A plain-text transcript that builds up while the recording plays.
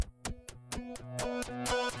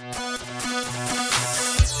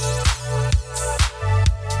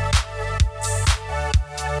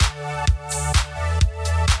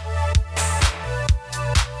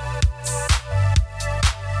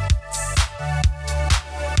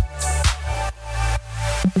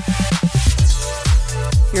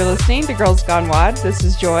You're listening to Girls Gone WOD. This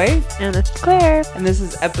is Joy. And this is Claire. And this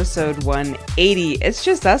is episode 180. It's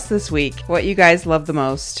just us this week. What you guys love the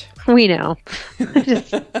most. We know.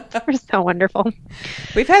 We're so wonderful.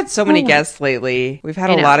 We've had so many guests lately. We've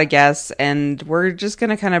had a lot of guests, and we're just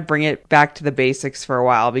going to kind of bring it back to the basics for a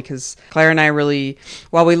while because Claire and I really,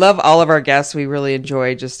 while we love all of our guests, we really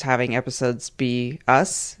enjoy just having episodes be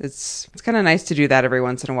us. It's kind of nice to do that every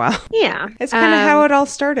once in a while. Yeah. It's kind of how it all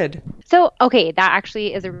started. So, okay, that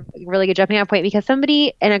actually is a really good jumping off point because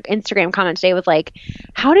somebody in an Instagram comment today was like,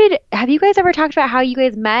 have you guys ever talked about how you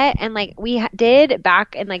guys met? And like we did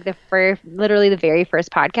back in like literally the very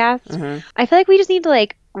first podcast. Mm-hmm. I feel like we just need to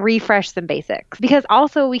like refresh some basics because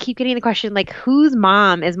also we keep getting the question like, whose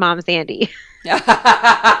mom is Mom Sandy?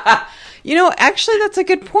 You know, actually, that's a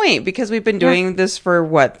good point because we've been doing this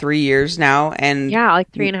for 3 years now, and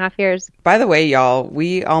like 3.5 years. By the way, y'all,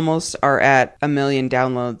 we almost are at 1 million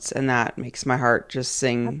downloads, and that makes my heart just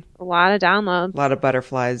sing. A lot of downloads. A lot of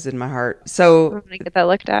butterflies in my heart. So I'm gonna get that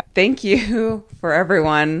looked at. Thank you for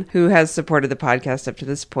everyone who has supported the podcast up to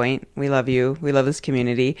this point. We love you. We love this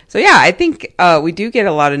community. So yeah, I think we do get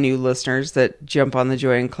a lot of new listeners that jump on the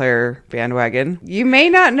Joy and Claire bandwagon. You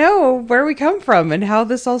may not know where we come from and how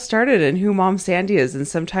this all started and who Mom Sandy is. And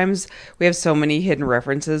sometimes we have so many hidden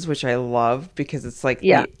references, which I love because it's like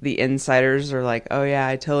the insiders are like, oh yeah,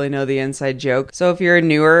 I totally know the inside joke. So if you're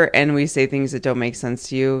newer and we say things that don't make sense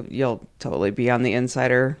to you, you'll totally be on the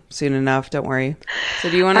insider soon enough. Don't worry. So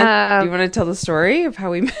do you want to tell the story of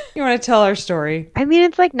how we met? You want to tell our story? I mean,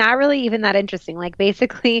 it's like not really even that interesting. Like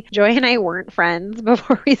basically Joy and I weren't friends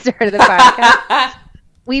before we started the podcast.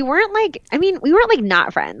 We weren't like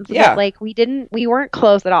not friends. Yeah. But like we weren't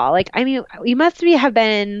close at all. Like, I mean, we must have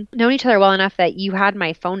been known each other well enough that you had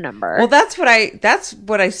my phone number. Well, that's what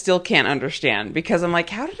I still can't understand because I'm like,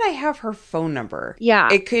 how did I have her phone number? Yeah.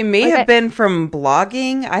 It may have been from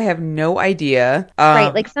blogging. I have no idea.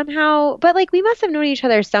 Right. Like somehow, but like we must have known each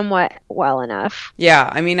other somewhat well enough. Yeah.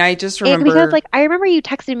 I mean, I just remember. Because like, I remember you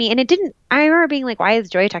texted me and I remember being like, why is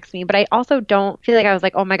Joy texting me? But I also don't feel like I was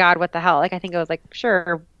like, oh my God, what the hell? Like, I think I was like,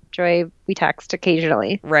 sure, Joy, we text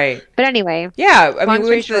occasionally. Right. But anyway. Yeah. I mean, we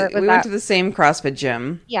went to the same CrossFit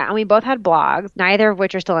gym. Yeah. And we both had blogs, neither of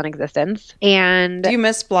which are still in existence. And do you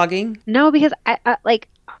miss blogging? No, because I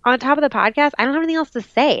on top of the podcast, I don't have anything else to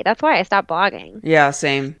say. That's why I stopped blogging. Yeah,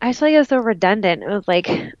 same. I just feel like it was so redundant. It was like,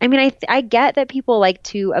 I mean, I get that people like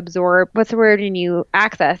to absorb, what's the word, and you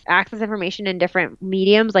access information in different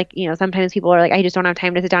mediums. Like, you know, sometimes people are like, I just don't have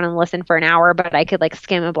time to sit down and listen for an hour, but I could like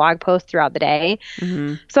skim a blog post throughout the day.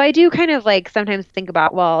 Mm-hmm. So I do kind of like sometimes think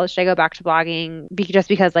about, well, should I go back to blogging just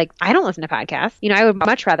because like I don't listen to podcasts. You know, I would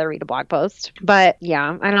much rather read a blog post. But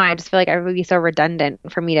yeah, I don't know. I just feel like it would be so redundant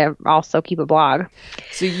for me to also keep a blog.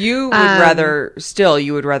 So you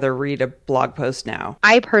would rather read a blog post now?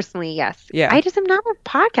 I personally, yes. Yeah. I just am not a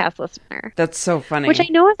podcast listener. That's so funny. Which I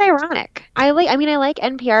know is ironic. I like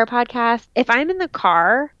NPR podcasts. If I'm in the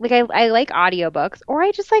car, like I like audiobooks, or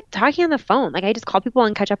I just like talking on the phone. Like I just call people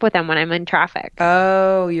and catch up with them when I'm in traffic.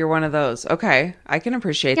 Oh, you're one of those. Okay. I can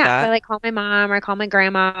appreciate that. Yeah, so I like call my mom or I call my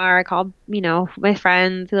grandma or I call, you know, my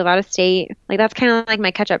friends who live out of state. Like that's kind of like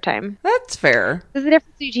my catch up time. That's fair. There's a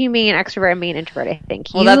difference between being an extrovert and being an introvert, I think.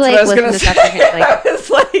 Well, that's what I was going to say. I was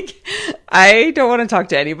like, I don't want to talk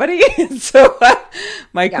to anybody. So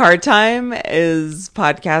my car time is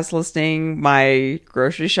podcast listening. My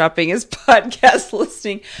grocery shopping is podcast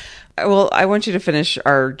listening. Well, I want you to finish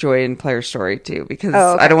our Joy and Claire story too, because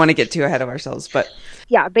I don't want to get too ahead of ourselves. But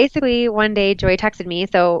yeah, basically one day Joy texted me.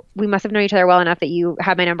 So we must have known each other well enough that you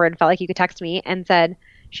had my number and felt like you could text me and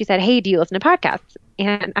she said, hey, do you listen to podcasts?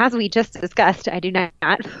 And as we just discussed, I do not.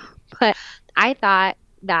 But I thought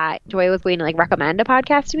that Joy was going to like recommend a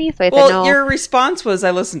podcast to me. So I said no. Your response was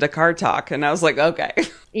I listened to Car Talk, and I was like, okay.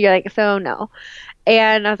 You're like, so no.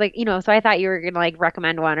 And I was like, you know, so I thought you were going to like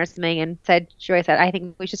recommend one or something, and Joy said, I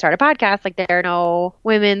think we should start a podcast. Like there are no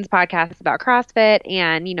women's podcasts about CrossFit,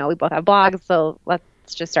 and you know, we both have blogs, so let's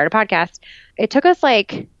just start a podcast. It took us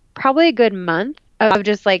like probably a good month of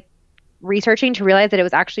just like researching to realize that it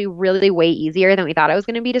was actually really way easier than we thought it was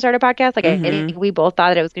going to be to start a podcast. Like I think we both thought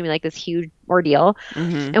that it was going to be like this huge ordeal.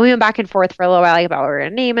 And we went back and forth for a little while like, about what we were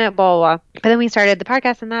going to name it, blah, blah, blah. But then we started the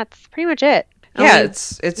podcast and that's pretty much it. Yeah,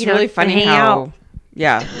 it's really funny how,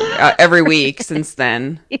 every week since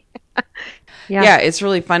then. Yeah, it's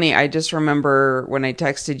really funny. I just remember when I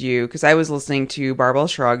texted you, because I was listening to Barbell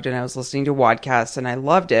Shrugged and I was listening to Wadcast and I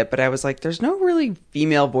loved it, but I was like, there's no really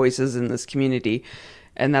female voices in this community.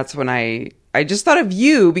 And that's when I just thought of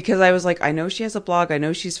you, because I was like, I know she has a blog. I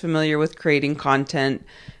know she's familiar with creating content.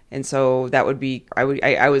 And so that would be,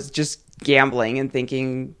 I was just gambling and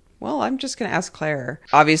thinking well, I'm just going to ask Claire.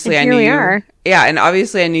 Obviously, And I here knew we you. are. Yeah, and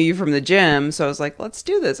obviously I knew you from the gym, so I was like, let's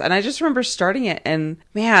do this. And I just remember starting it, and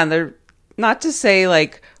man, they're not to say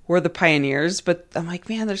like we're the pioneers, but I'm like,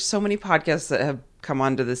 man, there's so many podcasts that have come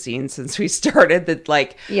onto the scene since we started that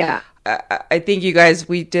like, Yeah. I think you guys,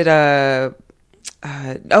 we did a,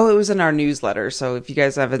 it was in our newsletter. So if you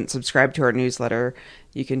guys haven't subscribed to our newsletter,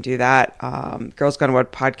 you can do that. Girls Gone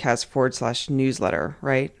Wild podcast / newsletter,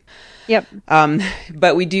 right? Yep.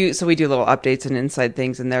 But we do little updates and inside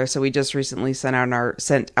things in there. So we just recently sent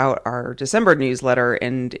out our December newsletter,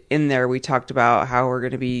 and in there we talked about how we're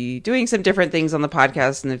going to be doing some different things on the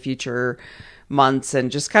podcast in the future months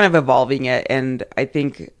and just kind of evolving it. And I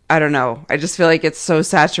think, I don't know, I just feel like it's so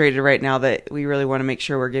saturated right now that we really want to make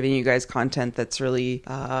sure we're giving you guys content that's really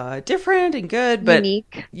different and good, but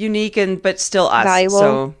unique and but still us. Valuable.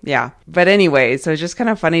 So yeah. But anyway, so it's just kind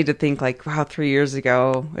of funny to think like, wow, 3 years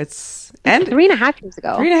ago, and 3.5 years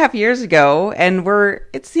ago. 3.5 years ago, and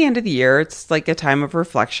it's the end of the year. It's like a time of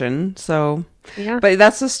reflection. So Yeah. but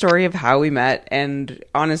that's the story of how we met, and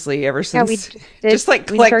honestly, ever since, we just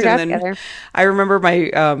like we clicked. worked out And then together. I remember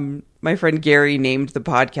my friend Gary named the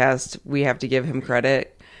podcast. We have to give him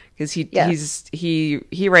credit because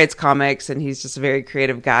he writes comics, and he's just a very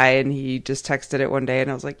creative guy. And he just texted it one day,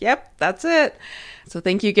 and I was like, "Yep, that's it." So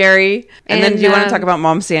thank you, Gary. And then, do you want to talk about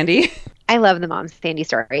Mom Sandy? I love the Mom Sandy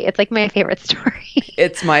story. It's like my favorite story.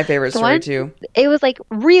 It's my favorite story too. It was like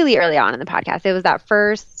really early on in the podcast. It was that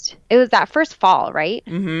first fall, right?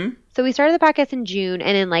 Mm-hmm. So we started the podcast in June,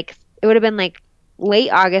 and in like it would have been like late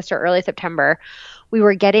August or early September, we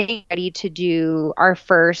were getting ready to do our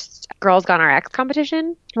first Girls Gone RX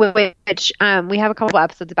competition, which we have a couple of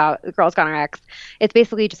episodes about Girls Gone RX. It's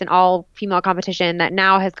basically just an all-female competition that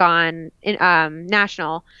now has gone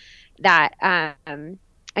national. That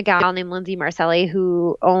a gal named Lindsay Marcelli,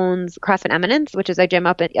 who owns CrossFit Eminence, which is a gym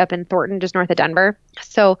up in Thornton, just north of Denver.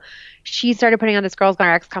 So she started putting on this Girls Gone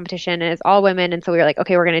RX competition, and it's all women. And so we were like,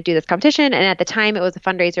 okay, we're going to do this competition. And at the time, it was a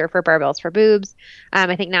fundraiser for Barbells for Boobs.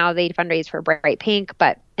 I think now they fundraise for Bright Pink.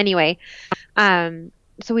 But anyway, so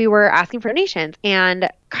we were asking for donations, and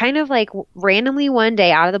kind of like randomly one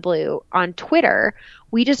day out of the blue on Twitter,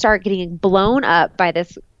 we just start getting blown up by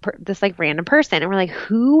this like random person, and we're like,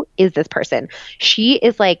 who is this person? She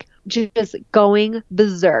is like just going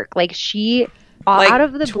berserk. Like she Like out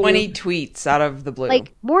of the 20 blue, tweets out of the blue.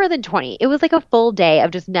 like more than 20. It was like a full day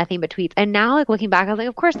of just nothing but tweets. And now like looking back, I was like,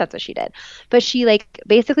 of course that's what she did. But she like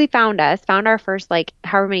basically found our first like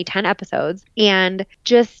however many 10 episodes, and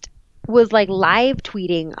just was like live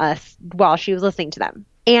tweeting us while she was listening to them.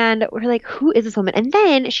 And we're like, who is this woman? And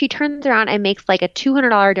then she turns around and makes like a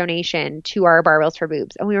 $200 donation to our Barbells for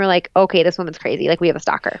Boobs. And we were like, okay, this woman's crazy. Like, we have a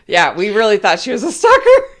stalker. Yeah, we really thought she was a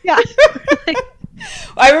stalker. Yeah.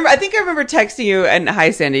 I think I remember texting you, and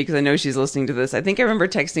hi, Sandy, because I know she's listening to this. I think I remember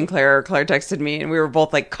texting Claire, or Claire texted me, and we were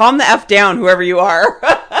both like, calm the F down, whoever you are.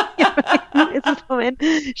 Who is this woman?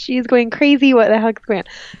 She's going crazy. What the heck's going on?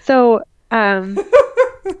 So, over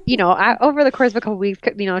the course of a couple weeks,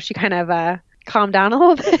 she kind of calmed down a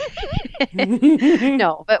little bit.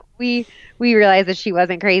 No, but we realized that she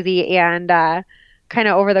wasn't crazy, and kind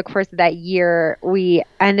of over the course of that year, we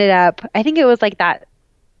ended up, I think it was like that.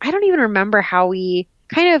 I don't even remember how we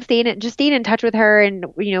kind of stayed in touch with her, and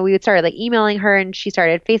we would start like emailing her, and she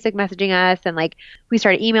started Facebook messaging us, and like we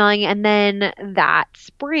started emailing. And then that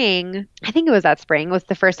spring, I think it was that spring, was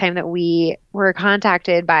the first time that we were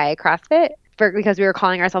contacted by CrossFit because we were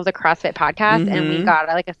calling ourselves a CrossFit podcast, and we got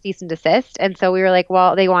like a cease and desist. And so we were like,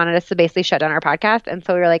 well, they wanted us to basically shut down our podcast. And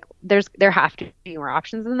so we were like, there have to be more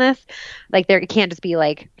options than this. Like, it can't just be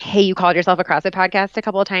like, hey, you called yourself a CrossFit podcast a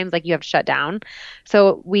couple of times, like you have to shut down.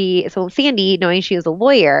 So Sandy, knowing she was a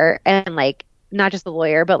lawyer, and like not just a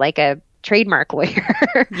lawyer, but like a trademark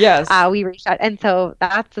lawyer. Yes. We reached out. And so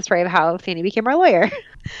that's the story of how Sandy became our lawyer.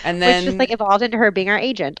 And then, which just like evolved into her being our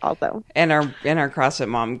agent also. And our CrossFit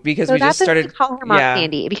mom, because so we just started. We call her Mom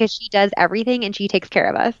Sandy, because she does everything and she takes care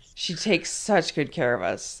of us. She takes such good care of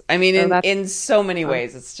us. I mean, in so many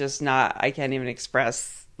ways, it's just I can't even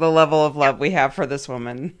express the level of love we have for this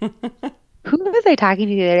woman. Who was I talking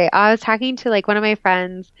to the other day? I was talking to like one of my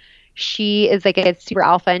friends. She is like a super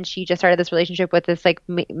alpha, and she just started this relationship with this like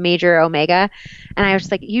major omega. And I was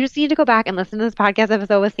just like, you just need to go back and listen to this podcast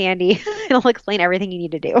episode with Sandy. It'll explain everything you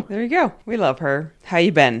need to do. There you go. We love her. How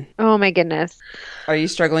you been? Oh my goodness. Are you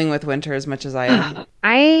struggling with winter as much as I am?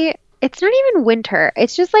 It's not even winter.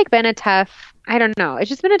 It's just like been a tough, I don't know. It's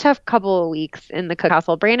just been a tough couple of weeks in the Cook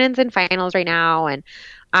household. Brandon's in finals right now, and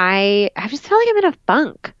I just feel like I'm in a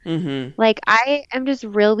funk. Mm-hmm. Like, I am just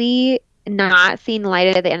really not seeing the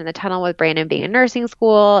light at the end of the tunnel with Brandon being in nursing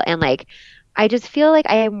school, and like I just feel like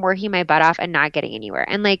I am working my butt off and not getting anywhere.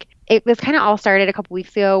 And like this kind of all started a couple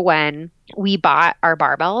weeks ago when we bought our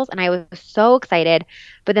barbells and I was so excited.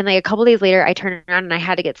 But then like a couple days later I turned around and I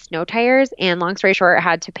had to get snow tires, and long story short, I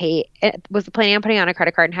had to pay it was planning on putting on a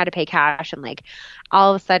credit card and had to pay cash, and like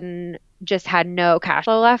all of a sudden just had no cash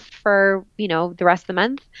flow left for, the rest of the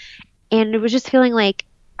month. And it was just feeling like,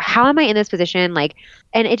 how am I in this position? Like,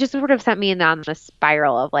 and it just sort of sent me on the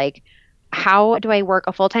spiral of like, how do I work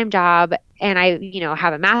a full-time job and I,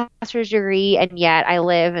 have a master's degree, and yet I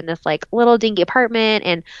live in this like little dinky apartment,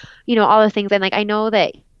 and, all those things. And like, I know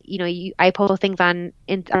that, I post things on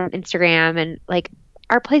Instagram, and like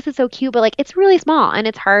our place is so cute, but like it's really small and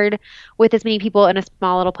it's hard with this many people in a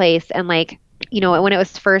small little place. And like, when it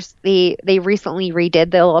was first, they recently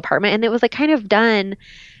redid the little apartment, and it was like kind of done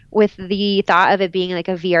with the thought of it being like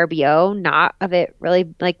a VRBO, not of it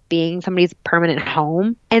really like being somebody's permanent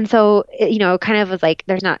home. And so, kind of was like,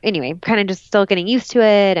 there's not, anyway, kind of just still getting used to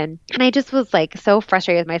it. And I just was like so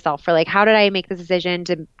frustrated with myself for like, how did I make this decision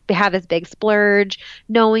to have this big splurge,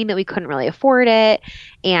 knowing that we couldn't really afford it?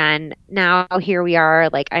 And now here we are,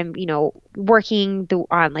 like I'm, working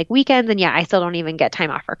on like weekends, and yeah, I still don't even get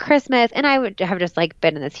time off for Christmas. And I would have just like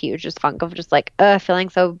been in this huge just funk of just like, feeling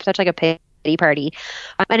such like a pity party.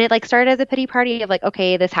 And it like started as a pity party of like,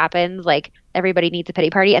 okay, this happens, like everybody needs a pity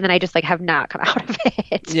party, and then I just like have not come out of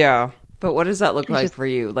it. Yeah. But what does that look like for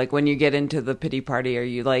you? Like when you get into the pity party, are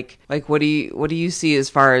you like what do you see as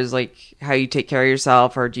far as like how you take care of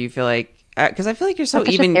yourself, or do you feel like, because I feel like you're so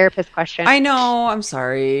That's even a therapist question. I know, I'm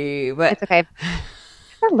sorry, but it's okay.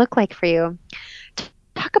 What does that look like for you?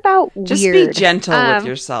 Talk about just weird. be gentle with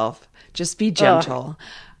yourself. Just be gentle.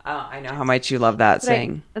 I know how much you love that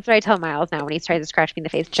saying. That's what I tell Miles now when he tries to scratch me in the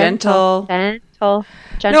face. Gentle. Gentle.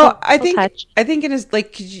 No, I think touch. I think it is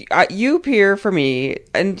like you appear for me,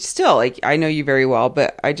 and still like I know you very well,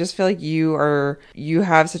 but I just feel like you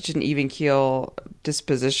have such an even keel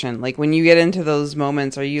disposition. Like when you get into those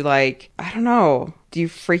moments, are you like, I don't know, do you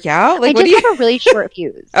freak out? Like I just have a really short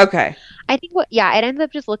fuse. Okay. I think it ends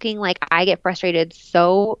up just looking like I get frustrated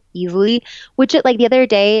so easily, which like the other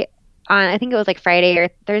day, I think it was like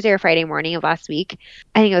Thursday or Friday morning of last week.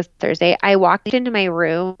 I think it was Thursday. I walked into my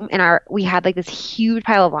room, and we had like this huge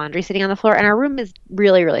pile of laundry sitting on the floor, and our room is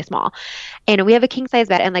really, really small. And we have a king size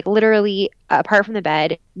bed, and like literally apart from the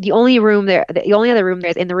bed, the only other room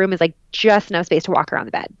there's in the room is like just enough space to walk around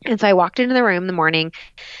the bed. And so I walked into the room in the morning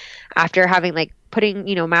after having like putting,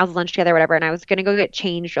 Miles' lunch together, whatever, and I was going to go get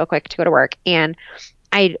changed real quick to go to work. And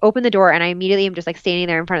I opened the door, and I immediately am just like standing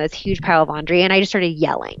there in front of this huge pile of laundry, and I just started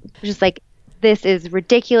yelling. Just like, this is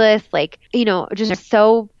ridiculous. Like, just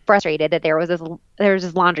so frustrated that there was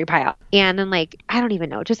this laundry pile. And then like, I don't even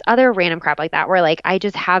know, just other random crap like that where like I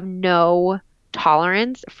just have no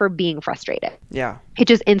tolerance for being frustrated. Yeah. It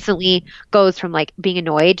just instantly goes from like being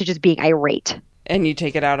annoyed to just being irate. And you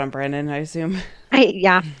take it out on Brandon, I assume.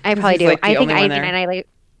 I probably do. Like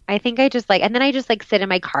I think I just like, and then I just like sit in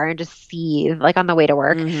my car and just seethe like on the way to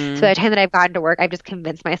work. Mm-hmm. So by the time that I've gotten to work, I've just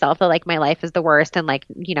convinced myself that like my life is the worst, and like,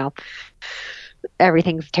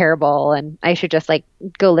 everything's terrible, and I should just like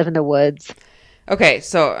go live in the woods. Okay.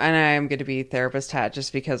 So, and I'm going to be therapist hat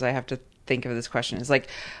just because I have to think of this question. It's like,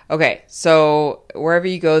 okay, so wherever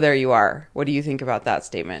you go, there you are. What do you think about that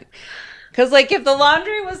statement? Because, like, if the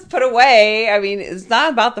laundry was put away, I mean, it's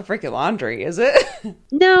not about the freaking laundry, is it?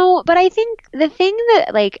 No, but I think the thing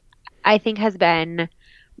that, like, I think has been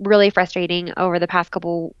really frustrating over the past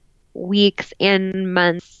couple weeks and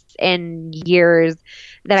months and years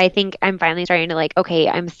that I think I'm finally starting to, like, okay,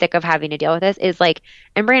 I'm sick of having to deal with this is, like,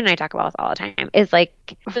 and Brandon and I talk about this all the time, is, like,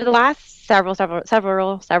 for the last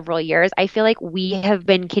several years, I feel like we have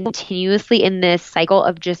been continuously in this cycle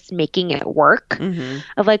of just making it work, Mm-hmm.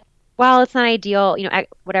 of, like, well, it's not ideal,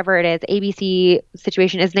 whatever it is, ABC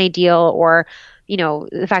situation isn't ideal, or,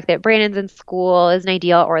 the fact that Brandon's in school isn't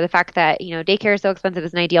ideal, or the fact that, daycare is so expensive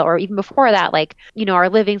isn't ideal, or even before that, like, our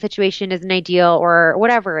living situation isn't ideal, or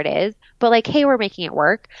whatever it is. But like, hey, we're making it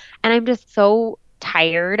work. And I'm just so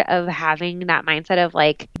tired of having that mindset of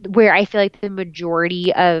like, where I feel like the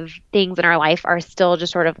majority of things in our life are still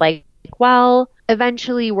just sort of like, well,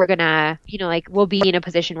 eventually we're gonna, like we'll be in a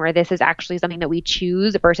position where this is actually something that we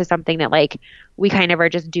choose versus something that like we kind of are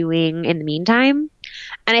just doing in the meantime.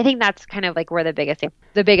 And I think that's kind of like where the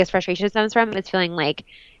biggest frustration stems from. It's feeling like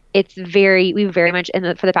we very much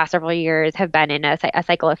for the past several years have been in a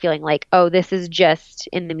cycle of feeling like, oh, this is just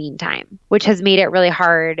in the meantime, which has made it really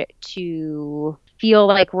hard to feel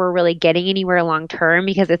like we're really getting anywhere long term,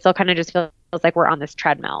 because it still kind of just feels like we're on this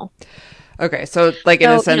treadmill. Okay, so like in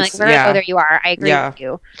a sense, oh, there you are. I agree with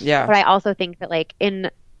you. Yeah. But I also think that like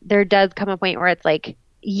there does come a point where it's like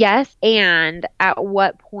yes, and at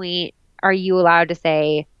what point are you allowed to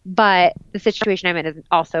say, but the situation I'm in is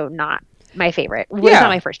also not my favorite. Well, it's not Yeah.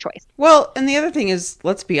 my first choice. Well, and the other thing is,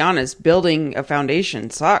 let's be honest, building a foundation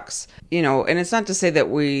sucks. And it's not to say that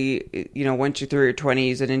once you're through your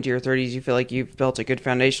 20s and into your 30s, you feel like you've built a good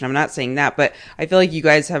foundation. I'm not saying that, but I feel like you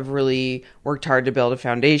guys have really worked hard to build a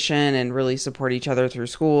foundation and really support each other through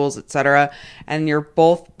schools, etc. And you're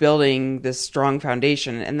both building this strong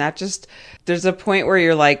foundation. And that just, there's a point where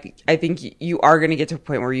you're like, I think you are going to get to a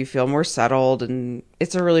point where you feel more settled, and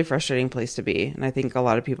it's a really frustrating place to be. And I think a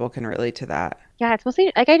lot of people can relate to that. Yeah, it's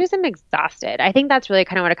mostly like I just am exhausted. I think that's really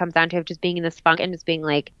kind of what it comes down to, of just being in this funk and just being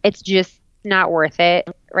like, it's just not worth it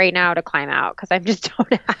right now to climb out because I just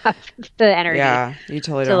don't have the energy. Yeah, you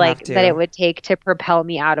totally to don't like have to. that it would take to propel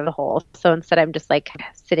me out of the hole. So instead, I'm just like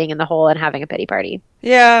sitting in the hole and having a pity party.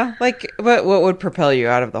 Yeah, like, but what would propel you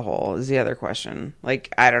out of the hole is the other question.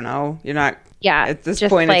 Like, I don't know. You're not, Yeah, at this just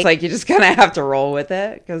point, it's like like you just kind of have to roll with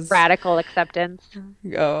it because, radical acceptance.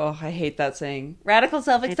 oh, I hate that saying. Radical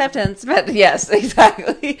self-acceptance. But yes,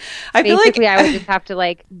 exactly. I feel Basically, like, I would just have to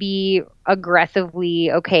like be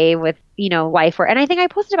aggressively okay with, life. And I think I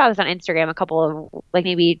posted about this on Instagram a couple of like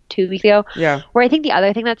maybe 2 weeks ago, yeah, where I think the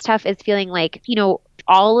other thing that's tough is feeling like,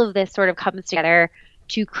 all of this sort of comes together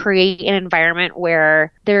to create an environment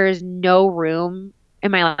where there's no room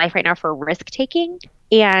in my life right now for risk taking.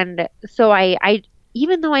 And so I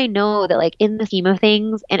even though I know that like in the scheme of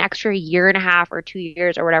things, an extra year and a half or 2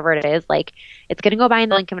 years or whatever it is, like it's going to go by in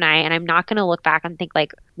the blink of an eye, and I'm not going to look back and think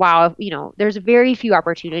like, wow, there's very few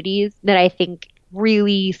opportunities that I think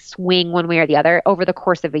really swing one way or the other over the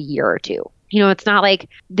course of a year or two. It's not like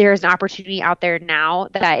there's an opportunity out there now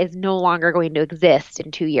that is no longer going to exist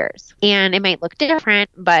in 2 years. And it might look different,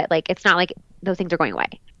 but like it's not like those things are going away.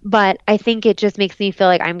 But I think it just makes me feel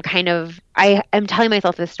like I am telling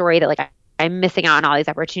myself this story that like I'm missing out on all these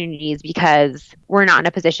opportunities because we're not in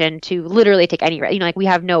a position to literally take any risk. Like we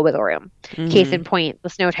have no wiggle room. Case in point, the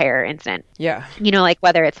snow tire incident. yeah, Like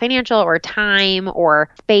whether it's financial or time or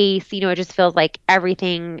space, it just feels like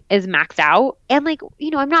everything is maxed out. And like,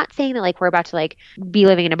 I'm not saying that like we're about to like be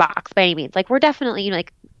living in a box by any means. Like we're definitely,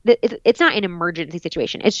 like it's not an emergency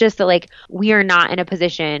situation. It's just that like we are not in a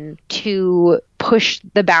position to push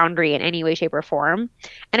the boundary in any way, shape, or form.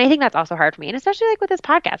 And I think that's also hard for me. And especially like with this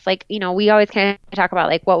podcast, like, we always kind of talk about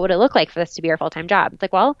like what would it look like for this to be our full-time job? It's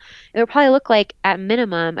like, well, it would probably look like at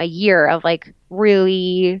minimum a year of like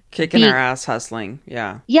really kicking our ass, hustling.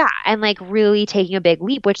 Yeah. Yeah, and like really taking a big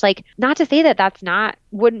leap, which like not to say that that's not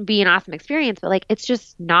wouldn't be an awesome experience, but like it's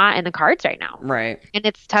just not in the cards right now. Right. And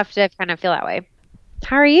it's tough to kind of feel that way.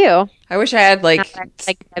 How are you? I wish I had like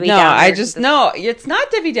Debbie no, Downer. I just no, it's not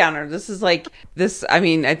Debbie Downer. This is like this. I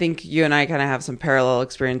mean, I think you and I kind of have some parallel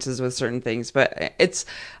experiences with certain things, but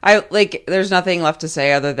there's nothing left to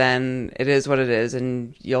say other than it is what it is,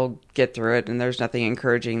 and you'll get through it. And there's nothing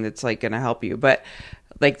encouraging that's like going to help you, but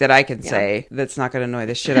like that I can say that's not going to annoy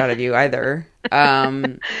the shit out of you either. Because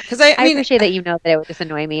I mean, appreciate that that it would just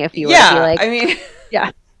annoy me if you were yeah, to be like, I mean, yeah.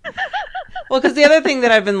 Well, because the other thing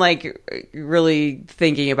that I've been like really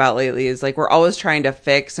thinking about lately is like we're always trying to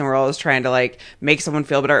fix and we're always trying to like make someone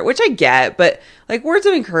feel better, which I get, but like words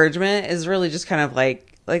of encouragement is really just kind of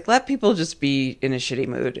like let people just be in a shitty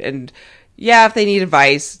mood. And yeah, if they need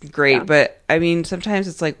advice, great. Yeah. But I mean, sometimes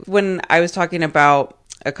it's like when I was talking about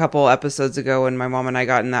a couple episodes ago when my mom and I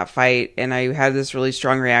got in that fight and I had this really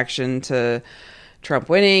strong reaction to Trump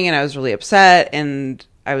winning and I was really upset and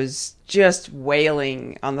I was just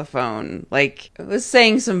wailing on the phone. Like, I was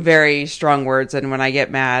saying some very strong words, and when I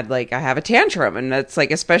get mad, like, I have a tantrum, and that's,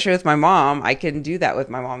 like, especially with my mom, I can do that with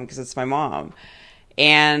my mom because it's my mom.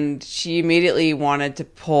 And she immediately wanted to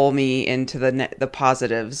pull me into the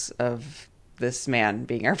positives of this man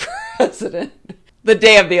being our president the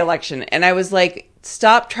day of the election. And I was like,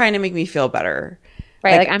 stop trying to make me feel better.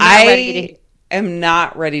 Right, like I'm not ready to... am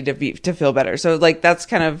not ready to feel better. So like that's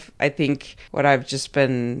kind of I think what I've just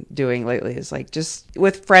been doing lately is like just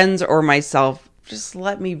with friends or myself, just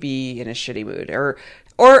let me be in a shitty mood or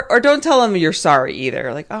don't tell them you're sorry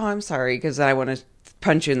either. Like, oh, I'm sorry because I want to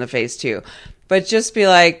punch you in the face too. But just be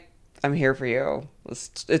like, I'm here for you.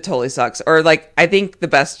 It totally sucks. Or like I think the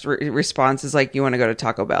best response is like you want to go to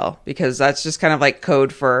Taco Bell because that's just kind of like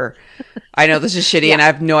code for I know this is shitty yeah. And I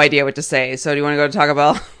have no idea what to say. So do you want to go to Taco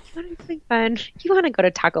Bell? Fun. You want to go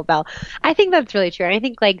to Taco Bell. I think that's really true. And I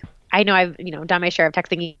think like, I know I've, done my share of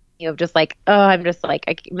texting you of just like, oh, I'm just like,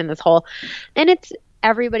 I'm in this hole. And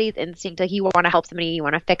everybody's instinct, like you want to help somebody, you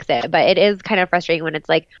want to fix it, but it is kind of frustrating when it's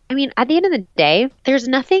like, I mean, at the end of the day, there's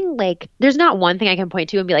nothing like, there's not one thing I can point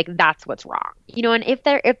to and be like, that's what's wrong, you know. And if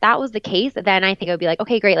that was the case, then I think it would be like,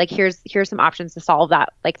 okay, great, like here's some options to solve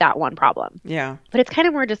that, like that one problem. Yeah. But it's kind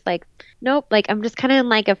of more just like, nope, like I'm just kind of in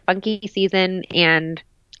like a funky season and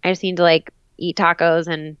I just need to like eat tacos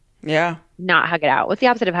and not hug it out. What's the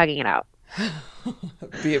opposite of hugging it out?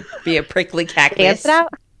 Be a prickly cactus. Dance it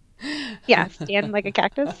out? Yeah, stand like a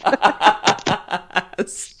cactus.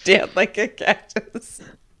 Stand like a cactus.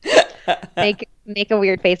 Make a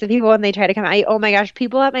weird face at people when they try to come out. Oh my gosh,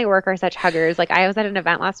 people at my work are such huggers. Like I was at an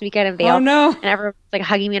event last weekend in Vail, and everyone was like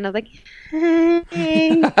hugging me, and I was like,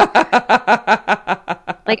 hey.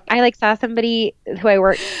 Like I like saw somebody who I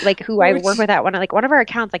work with at one of our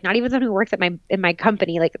accounts, like not even someone who works at in my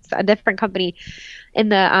company, like it's a different company, in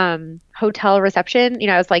the hotel reception. You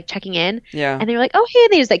know, I was like checking in, and they were like, oh hey,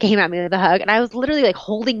 and they just like came at me with a hug, and I was literally like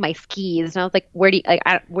holding my skis, and I was like, where do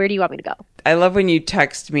you want me to go? I love when you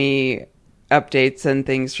text me updates and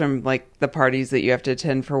things from like the parties that you have to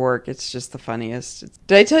attend for work. It's just the funniest.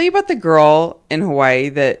 Did I tell you about the girl in Hawaii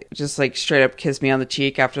that just like straight up kissed me on the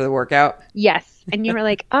cheek after the workout? Yes. And you were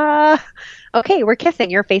like, okay, we're kissing.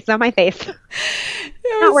 Your face is on my face.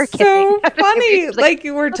 It was so funny. Like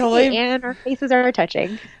you were totally, and our faces are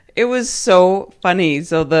touching. It was so funny.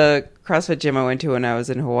 So the CrossFit gym I went to when I was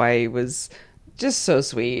in Hawaii was just so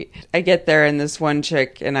sweet. I get there and this one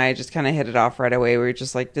chick and I just kind of hit it off right away. We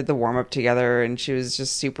just like did the warm up together and she was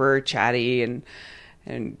just super chatty and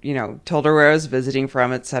you know, told her where I was visiting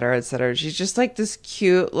from, et cetera, et cetera. She's just like this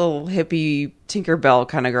cute little hippie Tinkerbell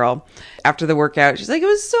kind of girl. After the workout, she's like, it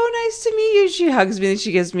was so nice to meet you. She hugs me and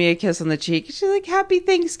she gives me a kiss on the cheek. She's like, happy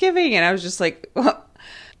Thanksgiving. And I was just like, well,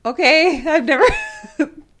 okay, I've never...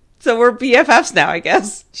 So we're BFFs now, I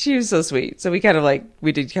guess. She was so sweet. So we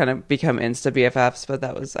did kind of become Insta BFFs, but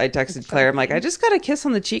I texted Claire. I'm like, I just got a kiss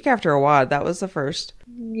on the cheek after a WOD. That was the first.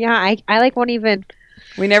 Yeah, I like won't even.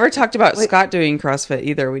 We never talked about Scott doing CrossFit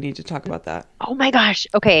either. We need to talk about that. Oh my gosh.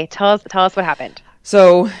 Okay, tell us what happened.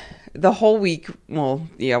 So the whole week,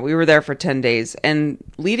 we were there for 10 days. And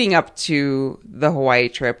leading up to the Hawaii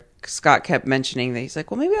trip, Scott kept mentioning that he's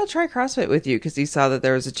like, well, maybe I'll try CrossFit with you because he saw that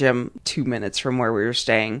there was a gym 2 minutes from where we were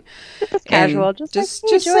staying. Just casual, just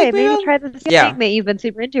enjoy. Like, maybe try this thing that you've been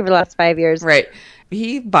super into for the last 5 years. Right.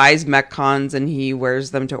 He buys Metcons and he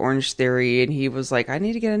wears them to Orange Theory, and he was like, I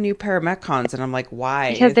need to get a new pair of Metcons, and I'm like,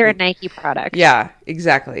 why? Because they're a Nike product. Yeah,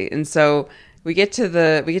 exactly. And so we get to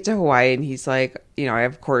Hawaii, and he's like, you know, I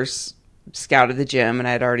of course scouted the gym and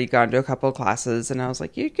I'd already gone to a couple of classes, and I was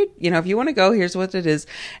like, you could, you know, if you want to go, here's what it is.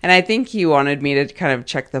 And I think he wanted me to kind of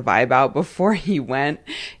check the vibe out before he went.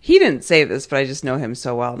 He didn't say this, but I just know him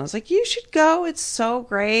so well, and I was like, you should go, it's so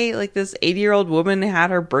great. Like, this 80-year-old woman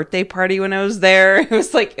had her birthday party when I was there. It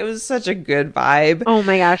was such a good vibe. Oh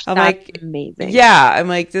my gosh, I'm that's like, amazing. Yeah, I'm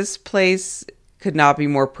like, this place could not be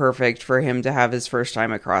more perfect for him to have his first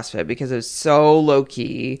time at CrossFit because it was so low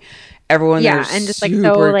key. Everyone there, and just like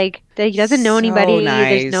so like he doesn't know anybody.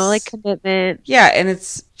 Nice. There's no like commitment. Yeah, and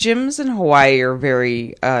it's gyms in Hawaii are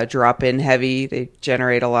very drop-in heavy. They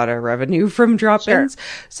generate a lot of revenue from drop-ins,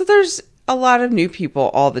 so there's a lot of new people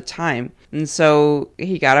all the time. And so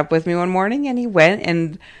he got up with me one morning and he went,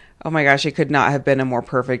 and oh my gosh, it could not have been a more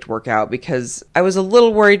perfect workout, because I was a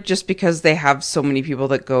little worried just because they have so many people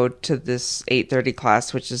that go to this 8:30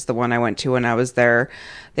 class, which is the one I went to when I was there.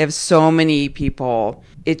 They have so many people.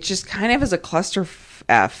 It just kind of is a cluster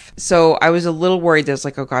F. So I was a little worried. There's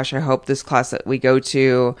like, oh gosh, I hope this class that we go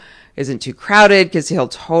to isn't too crowded because he'll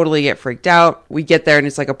totally get freaked out. We get there and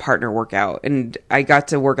it's like a partner workout, and I got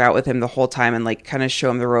to work out with him the whole time and like kind of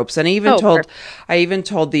show him the ropes. And I even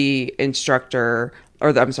told the instructor,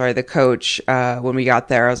 the coach, when we got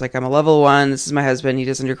there, I was like, I'm a level 1. This is my husband. He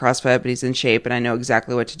doesn't do CrossFit, but he's in shape, and I know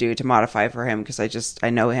exactly what to do to modify for him because I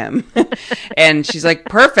know him. And she's like,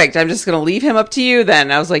 perfect. I'm just going to leave him up to you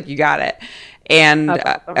then. I was like, you got it. And,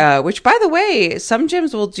 awesome. Which, by the way, some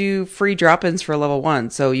gyms will do free drop-ins for level 1.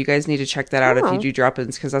 So you guys need to check that out if you do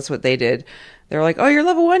drop-ins, because that's what they did. They're like, oh, you're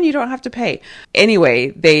level 1, you don't have to pay.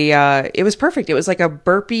 Anyway, it was perfect. It was like a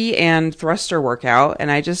burpee and thruster workout. And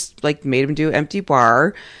I just like made him do empty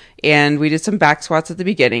bar. And we did some back squats at the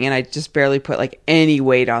beginning, and I just barely put like any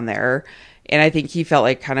weight on there. And I think he felt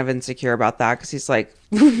like kind of insecure about that, because he's like,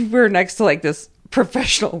 we're next to like this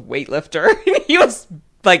professional weightlifter. He was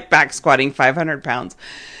like back squatting 500 pounds.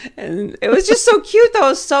 And it was just so cute though. I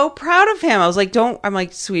was so proud of him. I was like, I'm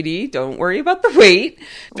like, sweetie, don't worry about the weight.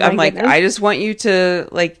 I'm like, goodness. I just want you to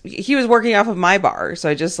like, he was working off of my bar. So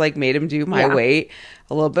I just like made him do my weight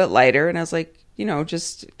a little bit lighter. And I was like,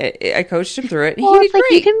 just I coached him through it. And Well, he it's did like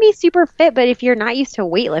great. you can be super fit, but if you're not used to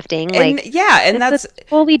weightlifting, And like yeah, and it's that's a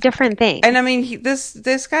totally different thing. and I mean,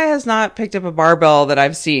 this guy has not picked up a barbell that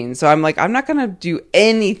I've seen. So I'm like, I'm not gonna do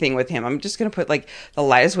anything with him. I'm just gonna put like the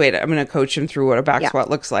lightest weight. I'm gonna coach him through what a back Yeah. squat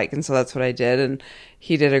looks like, and so that's what I did, and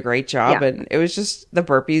he did a great job. Yeah. And it was just the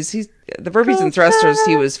burpees. The burpees and thrusters,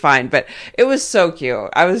 he was fine, but it was so cute.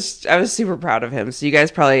 I was super proud of him. So you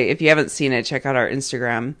guys probably, if you haven't seen it, check out our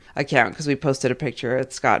Instagram account because we posted a picture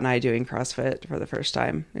of Scott and I doing CrossFit for the first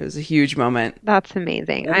time. It was a huge moment. That's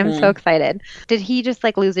amazing. I'm so excited. Did he just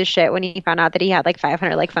like lose his shit when he found out that he had like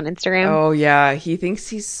 500 likes on Instagram? Oh yeah, he thinks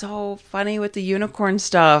he's so funny with the unicorn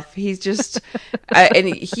stuff. He's just,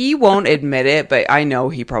 and he won't admit it, but I know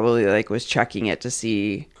he probably like was checking it to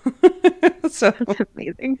see. So That's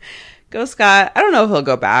amazing. go Scott. I don't know if he'll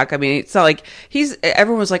go back. I mean, it's not like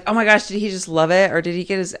everyone was like, oh my gosh, did he just love it? Or did he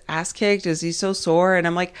get his ass kicked? Is he so sore? And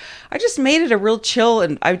I'm like, I just made it a real chill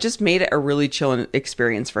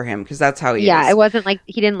experience for him because that's how he is. Yeah, it wasn't like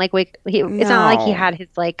he didn't like wake. It's not like he had his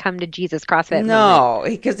like come to Jesus CrossFit. No,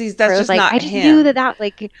 because that's just like, not I just him. knew that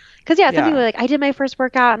like because some people are like, I did my first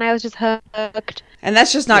workout and I was just hooked. And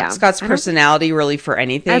that's just not Scott's personality really for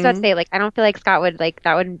anything. I was about to say, like, I don't feel like Scott would like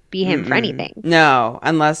that wouldn't be him for anything. No,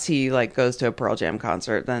 unless he like goes to a Pearl Jam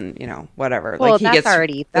concert, then whatever. Well, like that's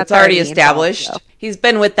already established. Involved, so. He's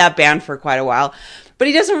been with that band for quite a while, but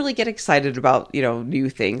he doesn't really get excited about new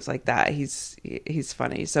things like that. He's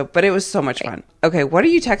funny. So, but it was so much fun. Okay, what are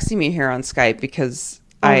you texting me here on Skype? Because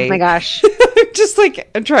oh my gosh. Just like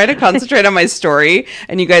I'm trying to concentrate on my story,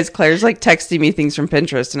 and you guys, Claire's like texting me things from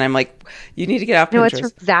Pinterest, and I'm like, you need to get off Pinterest. No, it's from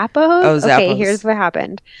Zappos. Oh, Zappos. Okay, here's what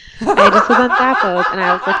happened. I just was on Zappos, and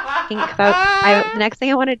I was looking. The next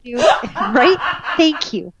thing I want to do, right?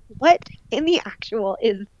 Thank you. What in the actual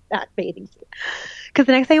is that bathing suit? Because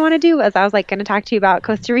the next thing I want to do is I was like going to talk to you about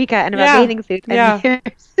Costa Rica and about bathing suits. And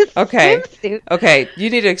okay. Okay. You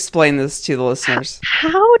need to explain this to the listeners.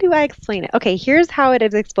 How do I explain it? Okay. Here's how it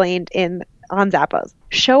is explained on Zappos.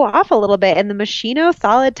 Show off a little bit in the Machino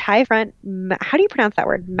solid tie front. How do you pronounce that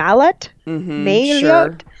word? Maillot?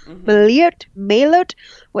 Maillot? Maillot? Maillot?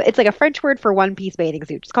 Well, it's like a French word for one-piece bathing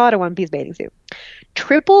suit. Just call it a one-piece bathing suit.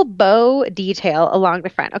 Triple bow detail along the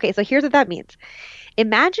front. Okay. So here's what that means.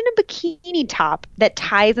 Imagine a bikini top that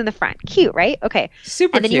ties in the front. Cute, right? Okay.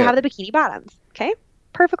 Super And then you have the bikini bottoms. Okay.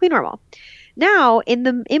 Perfectly normal. Now,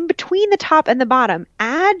 in between the top and the bottom,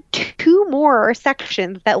 add 2 more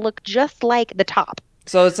sections that look just like the top.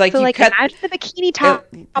 So it's like imagine the bikini top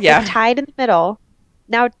is tied in the middle.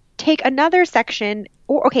 Now take another section.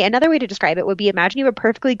 Another way to describe it would be imagine you have a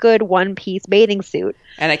perfectly good one-piece bathing suit.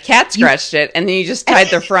 And a cat scratched it, and then you just tied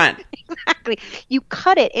the front. Exactly. You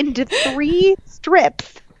cut it into 3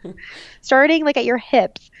 strips, starting like at your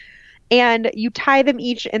hips, and you tie them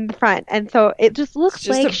each in the front. And so it just looks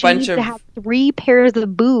like she needs to have 3 pairs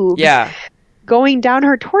of boobs going down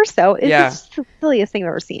her torso. It's just the silliest thing I've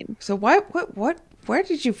ever seen. So where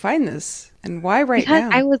did you find this? And why now?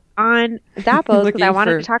 Because I was on Zappos because I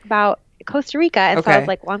wanted to talk about Costa Rica, and so I was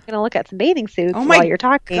like, well, I'm going to look at some bathing suits while you're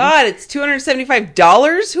talking. God, it's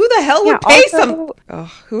 $275? Who the hell would pay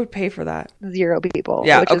who would pay for that? 0 people.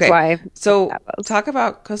 Yeah, which is why. So talk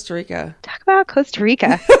about Costa Rica. Talk about Costa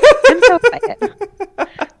Rica. I'm so excited.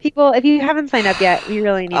 People, if you haven't signed up yet, you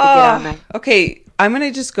really need to get on that. Okay, I'm going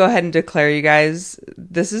to just go ahead and declare, you guys,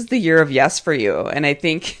 this is the year of yes for you, and I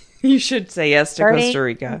think you should say yes to Costa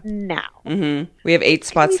Rica. Now. Mm-hmm. We have 8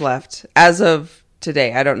 spots left. As of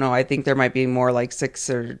today, I don't know. I think there might be more, like 6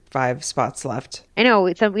 or 5 spots left. I know.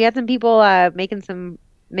 We had some people making some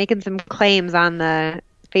claims on the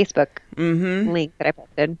Facebook link that I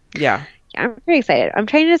posted. Yeah. I'm very excited. I'm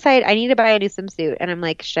trying to decide. I need to buy a new swimsuit, and I'm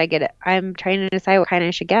like, should I get it? I'm trying to decide what kind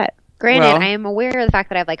I should get. Granted, I am aware of the fact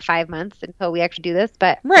that I have like 5 months until we actually do this,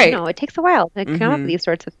 but it takes a while to come up with these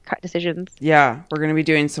sorts of decisions. Yeah, we're going to be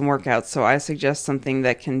doing some workouts, so I suggest something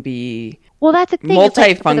that can be that's the thing. Multifunctional. It's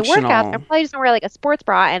like, for the workouts, I'm probably just going to wear like a sports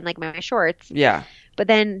bra and like my shorts. Yeah. But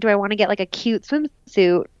then do I want to get like a cute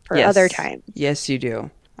swimsuit for other times? Yes, you do.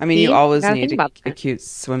 I mean, you always need a cute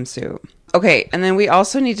swimsuit. Okay, and then we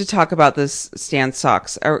also need to talk about this Stan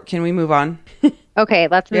socks. Can we move on? Okay,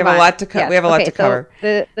 let's move on. We have a lot to cover.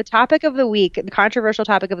 So the topic of the week, the controversial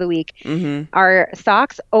topic of the week, are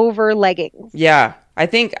socks over leggings. Yeah, I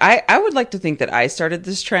think I would like to think that I started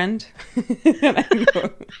this trend.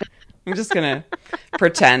 I'm just going to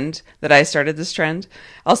pretend that I started this trend.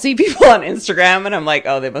 I'll see people on Instagram and I'm like,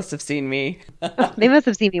 oh, they must have seen me. They must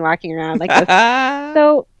have seen me walking around like this.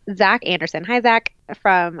 So Zach Anderson, hi Zach,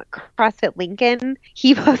 from CrossFit Lincoln,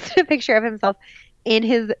 he posted a picture of himself in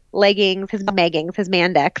his leggings, his meggings, his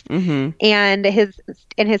Mandex,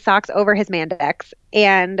 and his socks over his Mandex.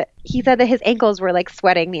 And he said that his ankles were like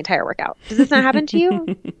sweating the entire workout. Does this not happen to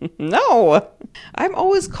you? No, I'm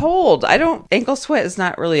always cold. Ankle sweat is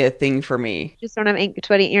not really a thing for me. Just don't have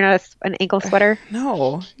sweating. You're not an ankle sweater.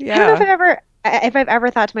 No. Yeah. I don't know if I've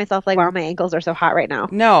ever thought to myself, like, wow, my ankles are so hot right now.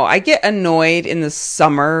 No, I get annoyed in the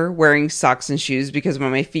summer wearing socks and shoes because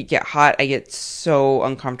when my feet get hot, I get so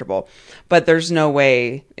uncomfortable. But there's no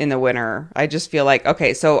way in the winter. I just feel like,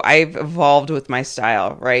 okay, so I've evolved with my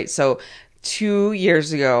style, right? So 2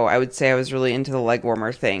 years ago, I would say I was really into the leg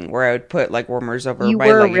warmer thing, where I would put leg warmers over my leggings.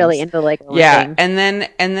 You were really into the leg warmer thing.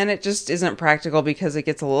 And then it just isn't practical because it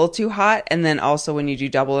gets a little too hot. And then also when you do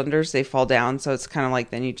double unders, they fall down. So it's kind of like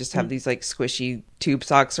then you just have these like squishy tube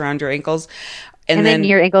socks around your ankles. And then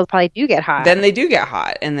your ankles probably do get hot. Then they do get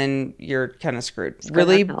hot, and then you're kind of screwed.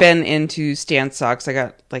 Really been into Stance socks. I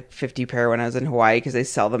got like 50 pair when I was in Hawaii because they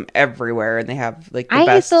sell them everywhere, and they have like the best.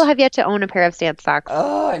 I still have yet to own a pair of Stance socks.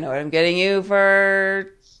 Oh, I know what I'm getting you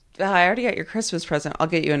for. I already got your Christmas present. I'll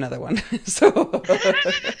get you another one. So.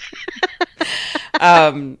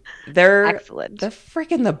 They're excellent. They're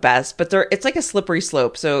freaking the best, but it's like a slippery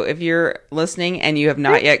slope. So if you're listening and you have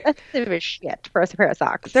not yet, expensive shit for a pair of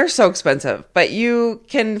socks. They're so expensive, but you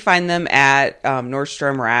can find them at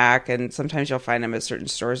Nordstrom Rack, and sometimes you'll find them at certain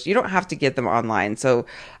stores. You don't have to get them online. So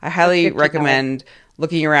I highly recommend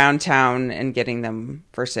looking around town and getting them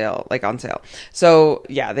for sale, like on sale. So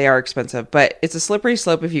yeah, they are expensive, but it's a slippery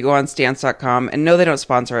slope if you go on stance.com. And no, they don't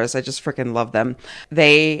sponsor us. I just freaking love them.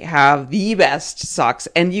 They have the best socks,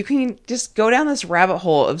 and you can just go down this rabbit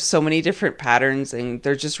hole of so many different patterns, and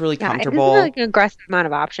they're just really comfortable. It's like an aggressive amount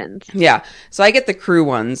of options. Yeah. So I get the crew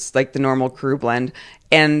ones, like the normal crew blend.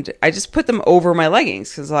 And I just put them over my leggings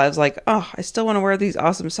because I was like, oh, I still want to wear these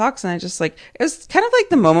awesome socks. And I just like, it was kind of like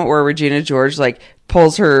the moment where Regina George like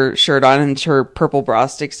pulls her shirt on and her purple bra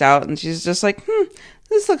sticks out. And she's just like,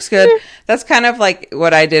 this looks good. That's kind of like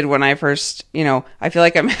what I did when I first, I feel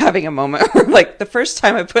like I'm having a moment where like the first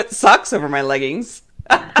time I put socks over my leggings.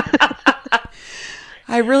 I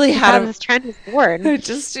really had this trend was born.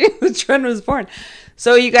 The trend was born.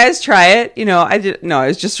 So you guys try it. It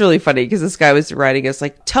was just really funny because this guy was writing us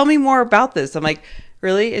like, tell me more about this. I'm like,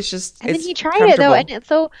 really? It's just, and then he tried it though. And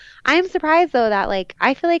so I'm surprised though that like,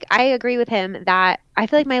 I feel like I agree with him that I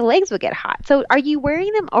feel like my legs would get hot. So are you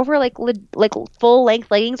wearing them over like full length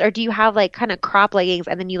leggings, or do you have like kind of crop leggings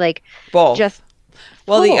and then you like both? Just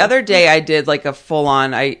well, the other day I did like a full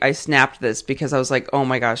on, I snapped this because I was like, oh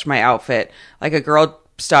my gosh, my outfit. Like a girl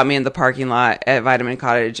stopped me in the parking lot at Vitamin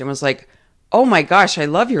Cottage and was like, oh my gosh, I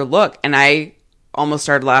love your look. And I almost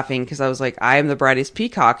started laughing because I was like, I am the brightest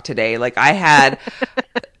peacock today. Like I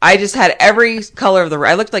just had every color of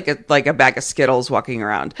I looked like a bag of Skittles walking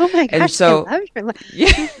around. Oh my gosh, and so, I love your look.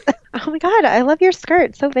 Yeah. Oh my God, I love your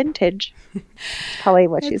skirt. So vintage. Probably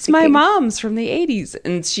what she's thinking. It's my mom's from the 80s.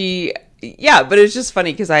 And yeah, but it was just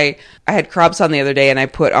funny because I had crops on the other day and I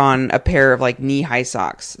put on a pair of like knee-high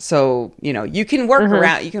socks. So, you can work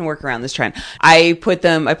around this trend. I put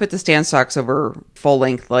the Stance socks over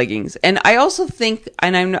full-length leggings. And I also think,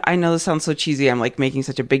 and I know this sounds so cheesy, I'm like making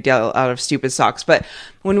such a big deal out of stupid socks, but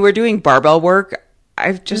when we're doing barbell work,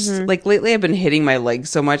 I've just like lately I've been hitting my legs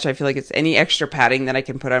so much. I feel like it's any extra padding that I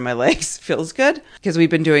can put on my legs feels good because we've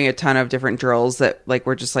been doing a ton of different drills that like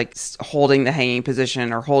we're just like holding the hanging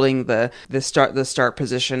position or holding the start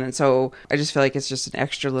position. And so I just feel like it's just an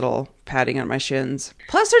extra little padding on my shins.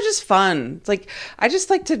 Plus they're just fun. It's like, I just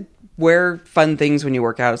like to wear fun things when you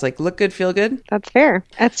work out. It's like, look good, feel good. That's fair.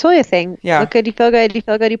 That's totally a thing. Yeah. Look good, you feel good, you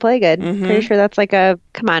feel good, you play good. Pretty sure that's like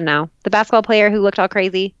come on now. The basketball player who looked all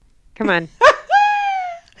crazy. Come on.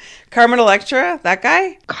 Carmen Electra, that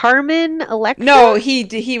guy? Carmen Electra? No,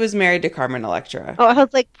 he was married to Carmen Electra. Oh, I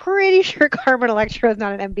was like pretty sure Carmen Electra is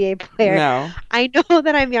not an NBA player. No. I know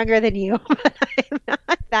that I'm younger than you, but I'm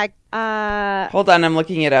not that. Hold on, I'm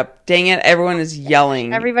looking it up. Dang it, everyone is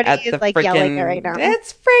yelling. Everybody is like yelling it right now.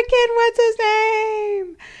 It's freaking, what's his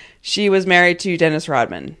name? She was married to Dennis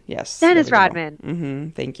Rodman. Yes. Dennis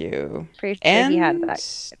Rodman. Thank you. Pretty sure and he had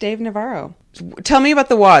that. Dave Navarro. Tell me about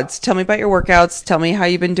the WODs. Tell me about your workouts. Tell me how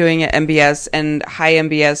you've been doing at MBS. And hi,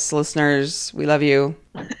 MBS listeners. We love you.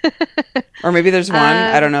 Or maybe there's one.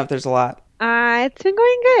 I don't know if there's a lot. It's been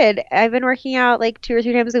going good. I've been working out like 2 or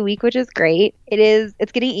 3 times a week, which is great.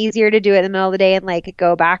 It's getting easier to do it in the middle of the day and like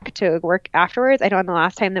go back to work afterwards. I know in the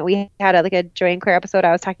last time that we had a Joy and Claire episode,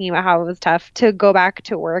 I was talking about how it was tough to go back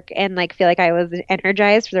to work and like feel like I was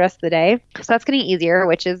energized for the rest of the day. So that's getting easier,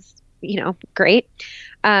 which is, great.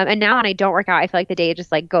 And now when I don't work out, I feel like the day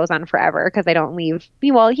just like goes on forever because I don't leave.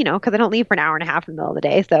 Well, because I don't leave for an hour and a half in the middle of the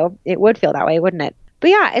day. So it would feel that way, wouldn't it? But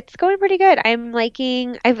yeah, it's going pretty good. I'm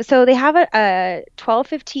liking, so they have a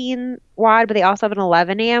 12:15 WOD, but they also have an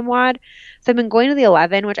 11 a.m. WOD. So I've been going to the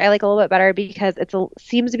 11, which I like a little bit better because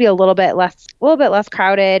seems to be a little bit less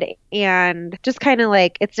crowded, and just kind of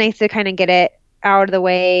like, it's nice to kind of get it out of the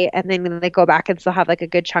way, and then they go back and still have like a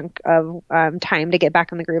good chunk of time to get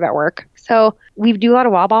back in the groove at work. So we do a lot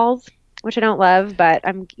of wall balls, which I don't love, but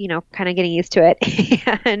I'm, kind of getting used to it.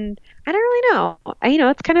 And I don't really know.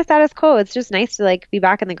 It's kind of status quo. It's just nice to like be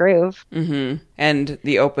back in the groove. Mm-hmm. And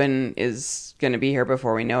the Open is going to be here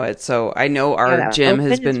before we know it. So I know our gym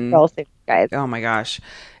has been, real soon, guys. Oh my gosh.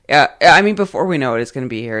 Yeah. I mean, before we know it, it's going to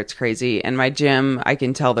be here. It's crazy. And my gym, I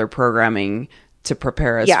can tell they're programming to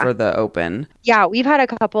prepare us for the Open. Yeah, we've had a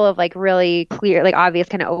couple of like really clear, like obvious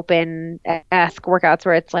kind of Open-esque workouts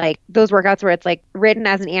where it's like those workouts where it's like written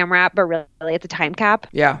as an AMRAP, but really it's a time cap.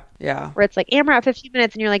 Yeah. Where it's like AMRAP 15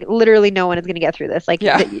 minutes, and you're like, literally no one is going to get through this. Like,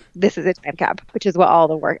 this is a time cap, which is what all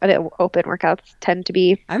the Open workouts tend to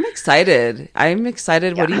be. I'm excited.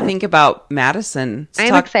 Yeah. What do you think about Madison?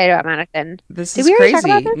 I'm excited about Madison. This is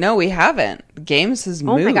crazy. No, we haven't. Games has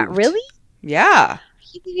moved. Oh my God, really? Yeah.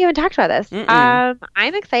 We haven't talked about this.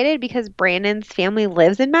 I'm excited because Brandon's family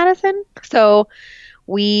lives in Madison. So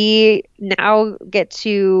we now get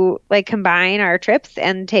to like combine our trips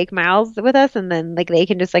and take Miles with us, and then like they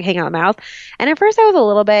can just like hang out with Miles. And at first I was a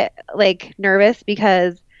little bit like nervous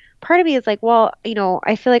because part of me is like, well,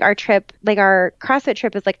 I feel like our trip, like our CrossFit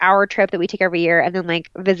trip is like our trip that we take every year. And then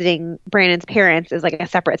like visiting Brandon's parents is like a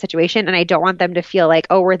separate situation. And I don't want them to feel like,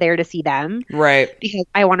 oh, we're there to see them. Right. Because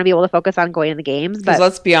I want to be able to focus on going to the games. But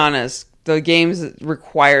let's be honest, the games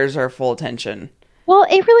requires our full attention. Well,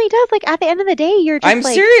 it really does. Like at the end of the day, you're just I'm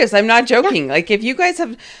serious. I'm not joking. Yeah. Like if you guys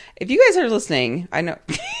are listening, I know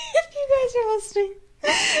if you guys are listening.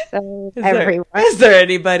 So is there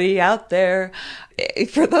anybody out there?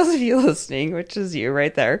 For those of you listening, which is you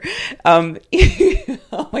right there, oh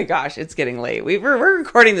my gosh, it's getting late. We're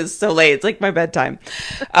recording this so late. It's like my bedtime.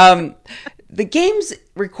 The games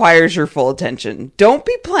requires your full attention. Don't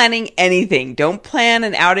be planning anything. Don't plan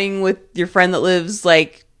an outing with your friend that lives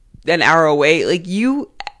like an hour away. Like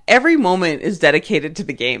every moment is dedicated to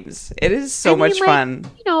the games. It is so much fun.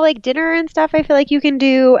 Like dinner and stuff. I feel like you can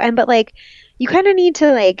do, but like. You kind of need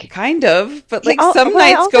to like but like some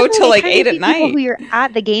nights go till like 8 at night. People who you're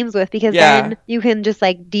at the games with, because then you can just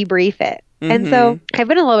like debrief it. Mm-hmm. And so I've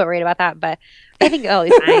been a little bit worried about that, but I think it'll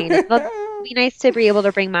be fine. It'll be nice to be able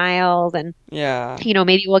to bring Miles, and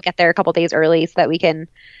maybe we'll get there a couple days early so that we can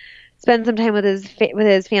spend some time with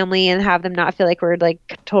his family and have them not feel like we're like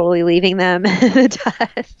totally leaving them in the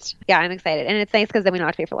dust. Yeah, I'm excited. And it's nice because then we don't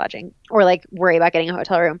have to pay for lodging or like worry about getting a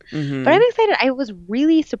hotel room. Mm-hmm. But I'm excited. I was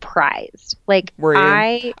really surprised. Like, were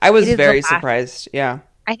you? I was very surprised. Yeah.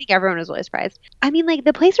 I think everyone was really surprised. I mean, like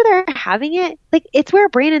the place where they're having it, like it's where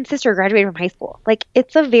Brandon's sister graduated from high school. Like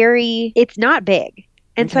it's not big.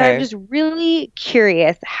 And so I'm just really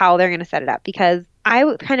curious how they're going to set it up, because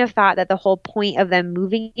I kind of thought that the whole point of them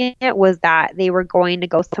moving it was that they were going to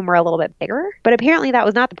go somewhere a little bit bigger, but apparently that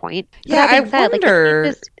was not the point. Yeah, I wonder.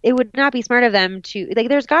 Like, it would not be smart of them to, like,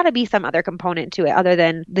 there's got to be some other component to it other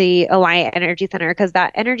than the Alliant Energy Center, because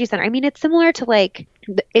that Energy Center, I mean, it's similar to like,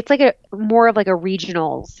 it's like a more of like a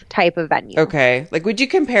regionals type of venue. Okay. Like, would you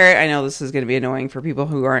compare it? I know this is going to be annoying for people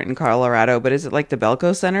who aren't in Colorado, but is it like the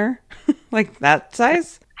Belco Center? Like that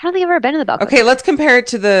size? I don't think I've ever been to the Belco. Okay, let's compare it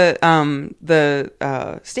to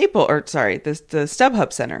the Staple, or sorry, the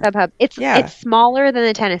StubHub Center. StubHub. It's smaller than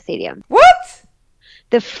the tennis stadium. What?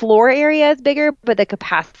 The floor area is bigger, but the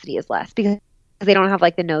capacity is less because they don't have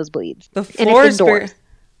like the nosebleeds. The floor is indoors.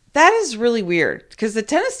 That is really weird because the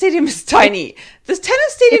tennis stadium is tiny. This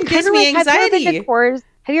tennis stadium gives me anxiety.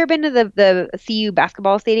 Have you ever been to the CU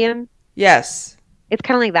basketball stadium? Yes. It's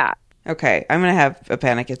kind of like that. Okay, I'm gonna have a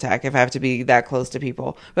panic attack if I have to be that close to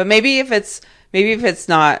people. But maybe if it's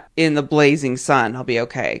not in the blazing sun, I'll be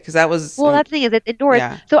okay. Because that was that's the thing, is it's indoors.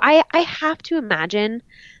 Yeah. So I have to imagine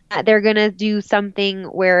that they're gonna do something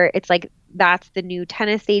where it's like that's the new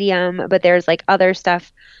tennis stadium, but there's like other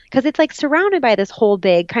stuff because it's like surrounded by this whole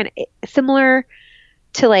big kind of similar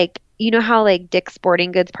to like, you know how like Dick's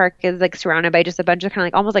Sporting Goods Park is like surrounded by just a bunch of kind of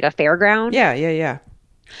like almost like a fairground. Yeah.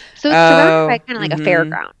 So it's surrounded by kind of like a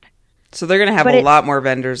fairground. So they're going to have a lot more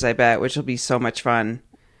vendors, I bet, which will be so much fun.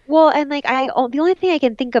 Well, and like the only thing I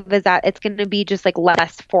can think of is that it's going to be just like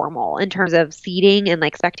less formal in terms of seating and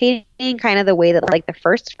like spectating, kind of the way that like the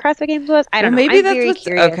first CrossFit Games was. I don't know. Maybe that's what's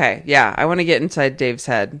curious. Okay. Yeah, I want to get inside Dave's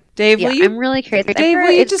head. Dave, will you? I'm really curious. Dave,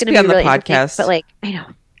 will you just be on the podcast? But like, I know,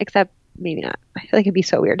 except maybe not. I feel like it'd be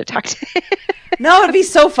so weird to talk to. No, it'd be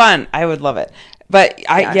so fun. I would love it. But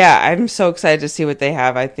Yeah. I'm so excited to see what they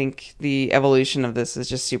have. I think the evolution of this is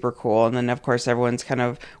just super cool. And then, of course, everyone's kind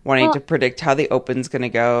of wanting Well, to predict how the Open's going to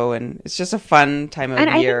go. And it's just a fun time of and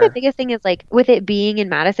I think the year. biggest thing is like with it being in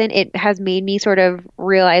Madison, it has made me sort of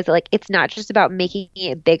realize that like it's not just about making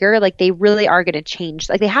it bigger. Like they really are going to change.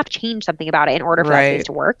 Like they have to change something about it in order for that space Right.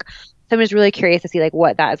 to work. So I'm just really curious to see like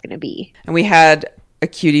what that is going to be. And we had a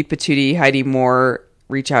cutie patootie, Heidi Moore,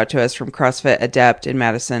 reach out to us from CrossFit Adept in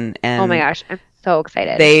Madison. Oh my And gosh, I'm so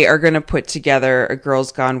excited. they are going to put together a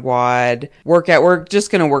Girls Gone WOD workout. We're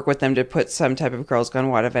just going to work with them to put some type of Girls Gone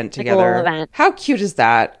WOD event Like a little together. event. How cute is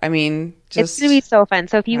that? I mean, It's just going to be so fun.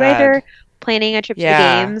 So if you guys rad. are planning a trip to the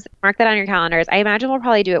Yeah. games, mark that on your calendars. I imagine we'll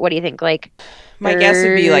probably do it. What do you think? Like My guess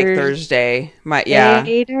would be like Thursday. My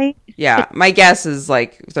Thursday night yeah. My guess is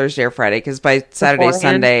like Thursday or Friday because by Saturday, beforehand?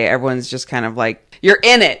 Sunday, everyone's just kind of like you're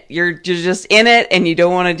in it. You're just in it, and you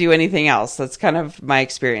don't want to do anything else. That's kind of my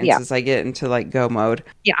experience Yeah. as I get into like go mode.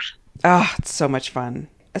 Yeah. Oh, it's so much fun.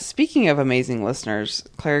 Speaking of amazing listeners,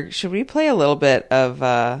 Claire, should we play a little bit of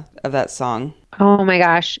that song? Oh my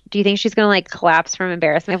gosh. Do you think she's going to like collapse from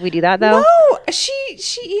embarrassment if we do that though? No, she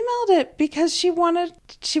emailed it because she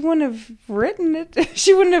wouldn't have written it.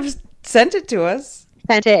 She wouldn't have sent it to us.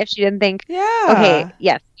 Sent it if she didn't think. Yeah. Okay,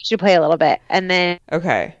 yes, you should play a little bit. And then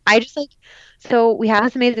Okay. I just like, so we have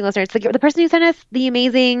this amazing listener. It's the person who sent us the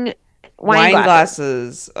amazing wine Wine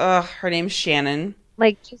glasses. glasses. Her name's Shannon.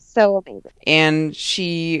 Like, just so amazing. And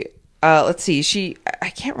she let's see, I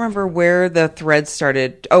can't remember where the thread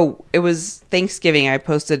started. Oh, it was Thanksgiving. I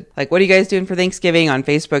posted like, what are you guys doing for Thanksgiving on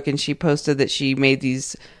Facebook? And she posted that she made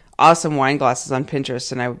these awesome wine glasses on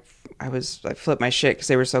Pinterest. And I flipped my shit because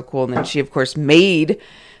they were so cool. And then she of course made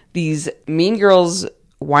these Mean Girls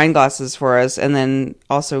wine glasses for us, and then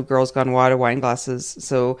also Girls Gone WOD wine glasses.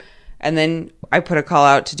 So, and then I put a call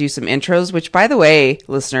out to do some intros, which by the way,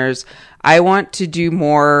 listeners, we want to do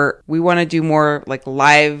more like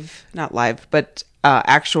not live, but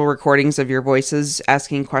actual recordings of your voices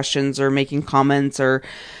asking questions or making comments or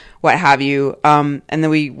what have you. And then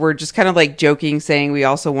we were just kind of like joking, saying we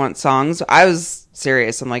also want songs. I was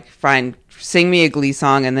serious. I'm like, fine, sing me a Glee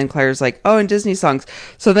song. And then Claire's like, oh, and Disney songs.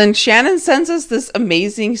 So then Shannon sends us this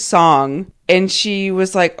amazing song. And she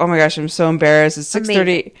was like, oh my gosh, I'm so embarrassed. It's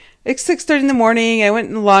 6:30. It's 6:30 in the morning. I went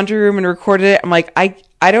in the laundry room and recorded it. I'm like,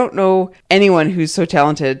 I don't know anyone who's so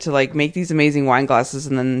talented to like make these amazing wine glasses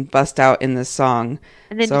and then bust out in this song.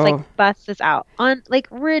 And then just like bust this out on like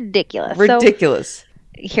ridiculous. Ridiculous. So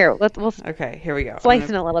here, we'll Okay, here we go. slice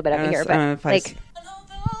in a little bit of it here, but like,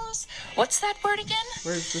 what's that word again?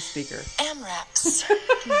 where's the speaker? AMRAPs.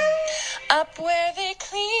 Up where they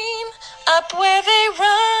clean, up where they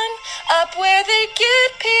run, up where they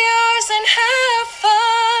get PRs and have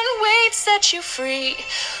fun. Weight set you free.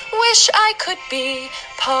 Wish I could be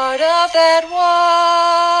part of that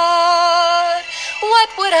wad. What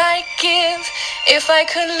would I give if I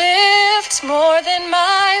could lift more than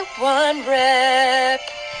my one rep?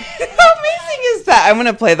 How amazing is that? I'm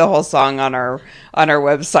gonna play the whole song on our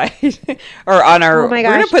website or on our. Oh my We're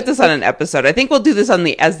gonna gosh. put this on an episode. I think we'll do this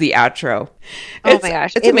as the outro. oh my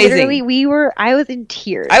gosh, it's amazing. Literally, I was in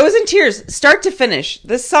tears. I was in tears, start to finish.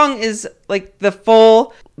 This song is like the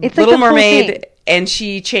full It's like Little the full Mermaid, thing. and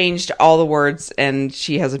she changed all the words, and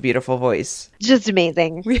she has a beautiful voice. Just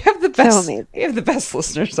amazing. We have the best. amazing. We have the best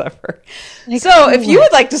listeners ever. Like, So, if you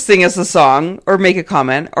would like to sing us a song, or make a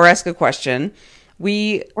comment, or ask a question,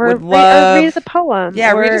 we would love. Or read us a poem.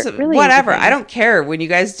 Yeah, or read us really whatever. anything. I don't care. When you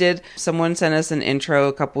guys did, someone sent us an intro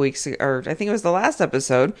a couple weeks ago, or I think it was the last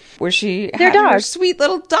episode, where she had her dog. sweet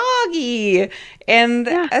little doggy. And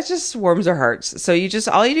that just warms our hearts. So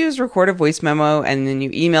all you do is record a voice memo and then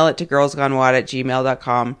you email it to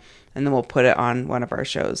girlsgonewad@gmail.com, and then we'll put it on one of our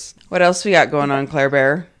shows. What else we got going on, Claire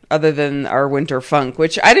Bear? Other than our winter funk,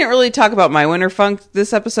 which I didn't really talk about my winter funk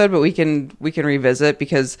this episode, but we can revisit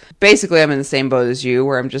because basically I'm in the same boat as you,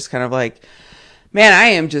 where I'm just kind of like, man, I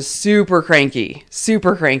am just super cranky. Give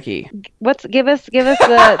Give us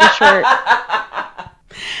the short.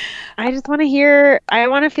 I just want to hear. I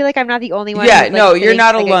want to feel like I'm not the only one. Yeah, who's, like, no, you're sitting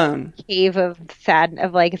not in, like, alone. a cave of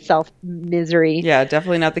like self misery. Yeah,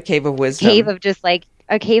 definitely not the cave of wisdom. A cave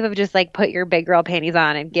of just like put your big girl panties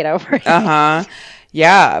on and get over it. Uh-huh.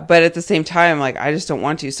 Yeah, but at the same time, like, I just don't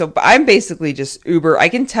want to. So I'm basically just uber. I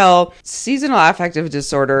can tell seasonal affective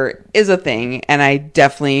disorder is a thing, and I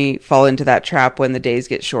definitely fall into that trap when the days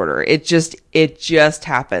get shorter. It just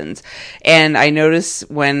happens. And I notice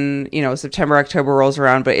when, September, October rolls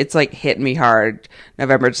around, but it's like hitting me hard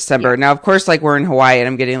November, December. Yeah. Now, of course, like, we're in Hawaii and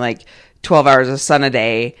I'm getting like 12 hours of sun a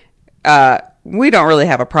day. we don't really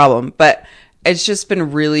have a problem, but it's just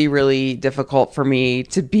been really, really difficult for me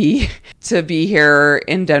to be here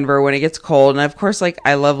in Denver when it gets cold. And of course, like,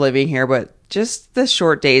 I love living here, but just the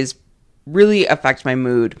short days really affect my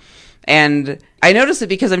mood. And I notice it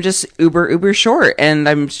because I'm just uber short, and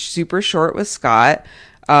I'm super short with Scott.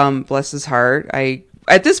 Bless his heart.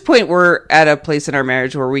 At this point, we're at a place in our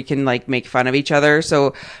marriage where we can like make fun of each other.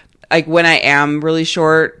 So like when I am really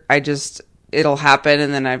short, it'll happen.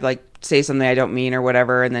 And then I've like say something I don't mean or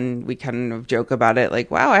whatever. And then we kind of joke about it. Like,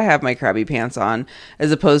 wow, I have my crabby pants on,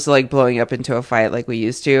 as opposed to like blowing up into a fight like we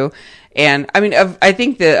used to. And I mean, I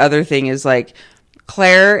think the other thing is like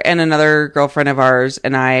Claire and another girlfriend of ours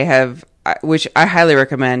and I have, which I highly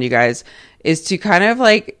recommend you guys, is to kind of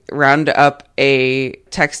like round up a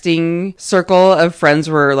texting circle of friends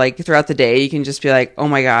where like throughout the day you can just be like, oh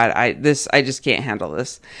my God, I just can't handle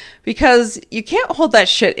this, because you can't hold that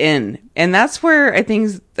shit in. And that's where I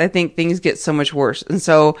think things get so much worse. And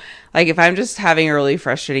so like if I'm just having a really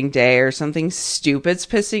frustrating day or something stupid's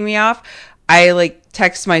pissing me off, I like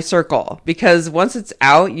text my circle, because once it's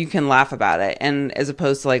out, you can laugh about it, and as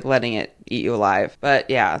opposed to like letting it eat you alive. But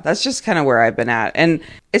yeah, that's just kind of where I've been at. And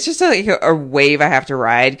it's just like a wave I have to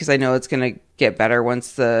ride, because I know it's going to get better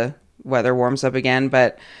once the weather warms up again.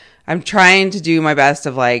 But I'm trying to do my best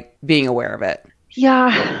of like being aware of it.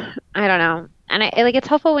 Yeah, I don't know. And I like, it's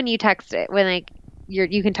helpful when you text it, when like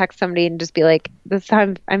you can text somebody and just be like, this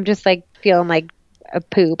time I'm just like feeling like a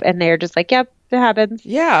poop, and they're just like, yep, it happens.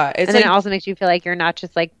 Yeah. And then like, it also makes you feel like you're not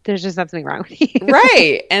just like, there's just something wrong with you.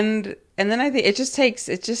 Right. And then I think it just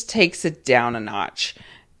takes it down a notch,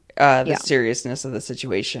 the seriousness of the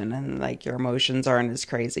situation, and like your emotions aren't as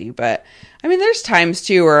crazy. But I mean, there's times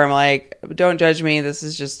too where I'm like, don't judge me, this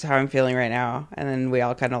is just how I'm feeling right now. And then we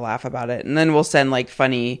all kind of laugh about it. And then we'll send like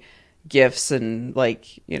funny gifts and like,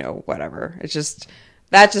 whatever.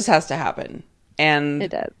 That just has to happen. And it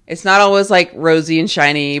does. It's not always like rosy and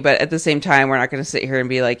shiny, but at the same time, we're not going to sit here and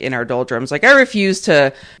be like in our doldrums. Like, I refuse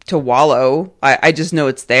to wallow. I just know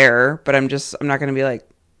it's there, but I'm not going to be like,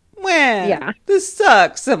 man, this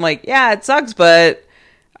sucks. I'm like, yeah, it sucks, but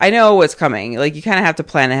I know what's coming. Like, you kind of have to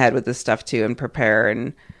plan ahead with this stuff too, and prepare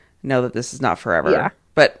and know that this is not forever. Yeah.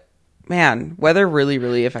 But man, weather really,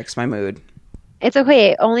 really affects my mood. It's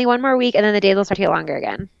okay. Only one more week, and then the days will start to get longer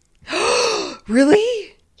again. Really?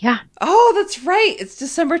 Yeah. Oh, that's right. It's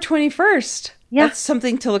December 21st. Yeah. That's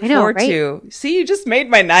something to look forward right? to. See, you just made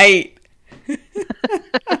my night.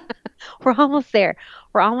 We're almost there.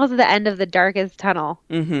 We're almost at the end of the darkest tunnel.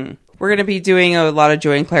 Mm-hmm. We're going to be doing a lot of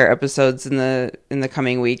Joy and Claire episodes in the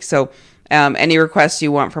coming week. So any requests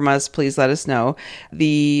you want from us, please let us know.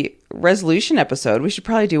 The resolution episode, we should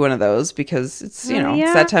probably do one of those, because it's,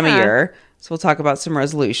 it's that time of year. So we'll talk about some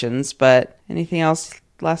resolutions. But anything else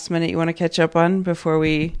last minute you want to catch up on before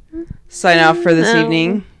we sign off for this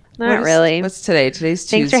evening? Not really. What's today? Today's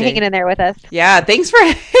Tuesday. Thanks for hanging in there with us. Yeah, thanks for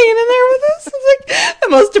hanging in there with us. It's like the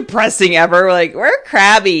most depressing ever. We're like, we're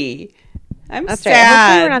crabby. That's sad. Right.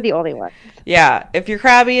 Hopefully we're not the only ones. Yeah, if you're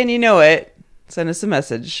crabby and you know it, send us a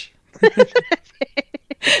message.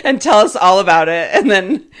 And tell us all about it, and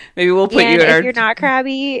then maybe we'll put you in our... if you're not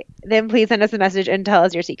crabby, then please send us a message and tell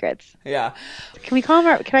us your secrets. Yeah. Can I call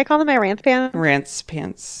them my rants pants? Rants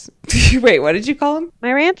pants. Wait, what did you call them?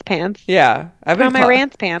 My rants pants. Yeah. I've been my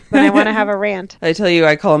rants pants when I want to have a rant. I tell you,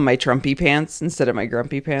 I call them my Trumpy pants instead of my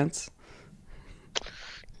grumpy pants.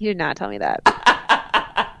 You did not tell me that.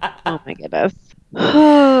 Oh my goodness.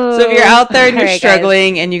 So if you're out there and you're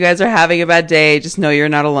struggling, guys, and you guys are having a bad day, just know you're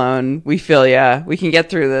not alone. We feel ya. We can get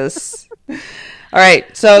through this. All right.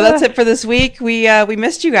 So that's it for this week. We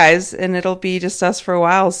missed you guys, and it'll be just us for a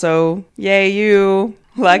while. So yay you.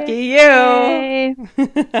 Lucky you.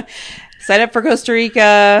 Sign up for Costa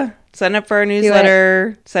Rica. Sign up for our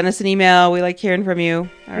newsletter. Send us an email. We like hearing from you.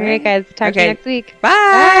 All right, guys. Talk to you next week.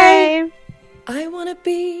 Bye. I want to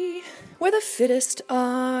be where the fittest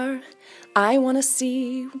are. I wanna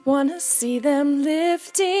see them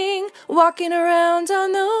lifting, walking around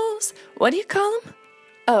on those, what do you call them?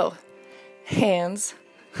 Oh, hands.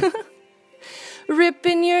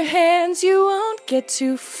 Ripping your hands, you won't get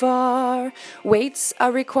too far. Weights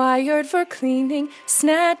are required for cleaning,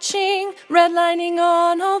 snatching, redlining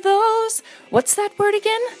on all those, what's that word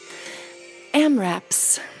again?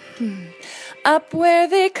 AMRAPs. Up where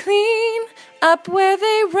they clean, up where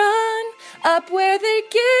they run, up where they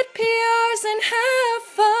get PRs and have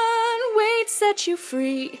fun. Weights set you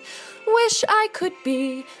free. Wish I could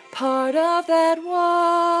be part of that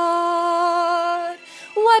wad.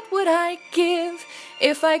 What would I give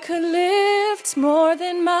if I could lift more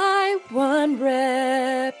than my one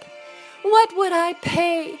rep? What would I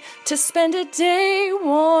pay to spend a day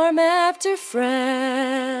warm after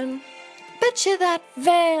Fran. Betcha that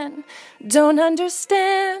van don't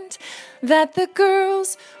understand that the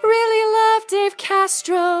girls really love Dave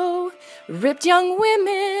Castro. Ripped young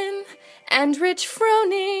women and rich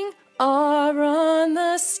Froning are on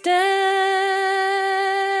the stand.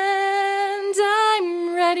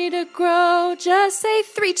 I'm ready to grow. Just say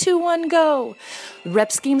 3, 2, 1, go.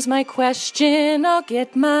 Rep scheme's my question, I'll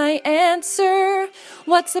get my answer.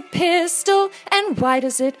 What's a pistol and why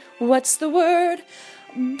does it, what's the word?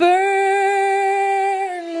 Burn.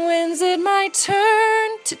 When's it my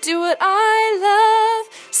turn to do what I love?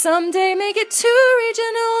 Someday make it to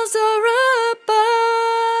regionals or above.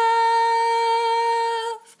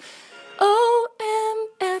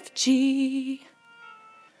 OMFG.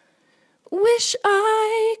 Wish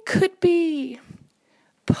I could be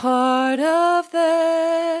part of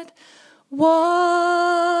that. What?